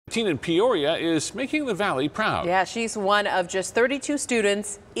Teen in Peoria is making the Valley proud. Yeah, she's one of just 32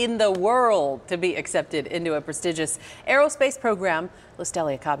 students in the world to be accepted into a prestigious aerospace program.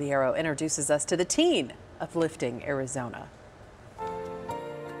 Lustelia Caballero introduces us to the teen uplifting Arizona.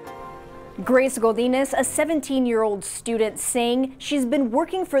 Grace Godinez, a 17-year-old student, saying she's been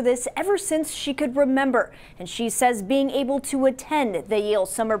working for this ever since she could remember. And she says being able to attend the Yale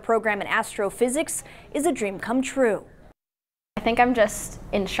summer program in astrophysics is a dream come true. I think I'm just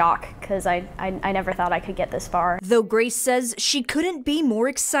in shock because I never thought I could get this far. Though Grace says she couldn't be more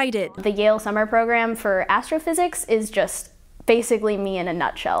excited. The Yale summer program for astrophysics is just basically me in a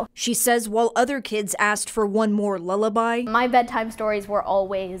nutshell. She says while other kids asked for one more lullaby, my bedtime stories were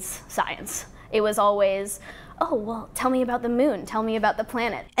always science. It was always, oh, well, tell me about the moon, tell me about the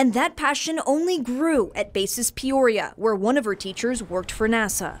planet. And that passion only grew at bases Peoria, where one of her teachers worked for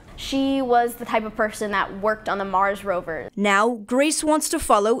NASA. She was the type of person that worked on the Mars rover. Now, Grace wants to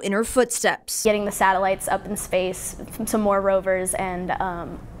follow in her footsteps. Getting the satellites up in space, some more rovers,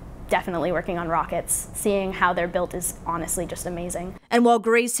 and definitely working on rockets. Seeing how they're built is honestly just amazing. And while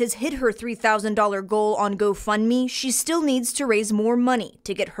Grace has hit her $3,000 goal on GoFundMe, she still needs to raise more money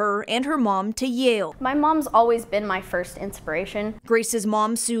to get her and her mom to Yale. My mom's always been my first inspiration. Grace's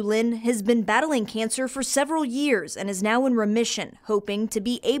mom, Sue Lynn, has been battling cancer for several years and is now in remission, hoping to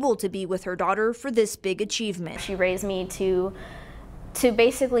be able to be with her daughter for this big achievement. She raised me to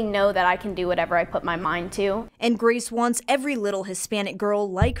basically know that I can do whatever I put my mind to. And Grace wants every little Hispanic girl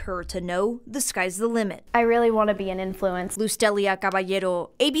like her to know the sky's the limit. I really want to be an influence. Lustelia Caballero,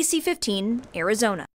 ABC 15, Arizona.